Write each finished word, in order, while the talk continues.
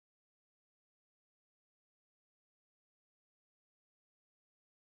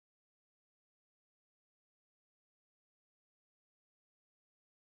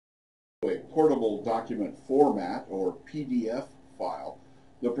a portable document format or PDF file,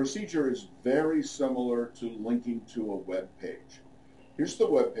 the procedure is very similar to linking to a web page. Here's the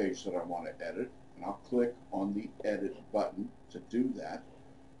web page that I want to edit, and I'll click on the Edit button to do that.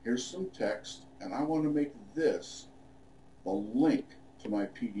 Here's some text, and I want to make this the link to my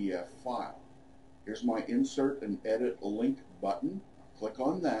PDF file. Here's my Insert and Edit Link button. Click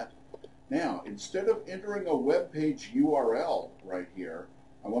on that. Now, instead of entering a web page URL right here,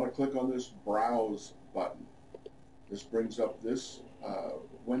 I want to click on this Browse button. This brings up this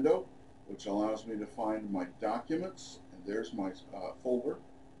window, which allows me to find my documents, and there's my folder,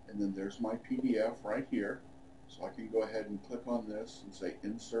 and then there's my PDF right here. So I can go ahead and click on this and say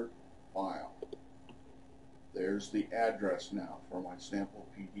Insert File. There's the address now for my sample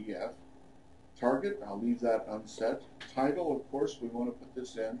PDF. Target, I'll leave that unset. Title, of course, we want to put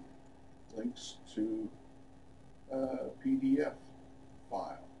this in. Links to PDF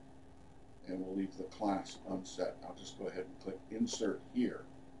file. And we'll leave the class unset. I'll just go ahead and click Insert here.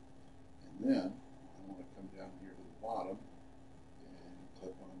 And then I want to come down here to the bottom and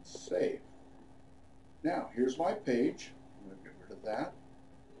click on Save. Now, here's my page. I'm going to get rid of that.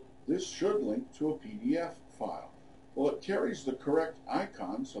 This should link to a PDF file. Well, it carries the correct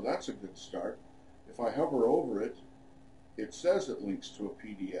icon, so that's a good start. If I hover over it, it says it links to a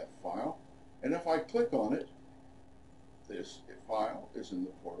PDF file. And if I click on it, this file is in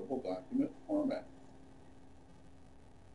the portable document format.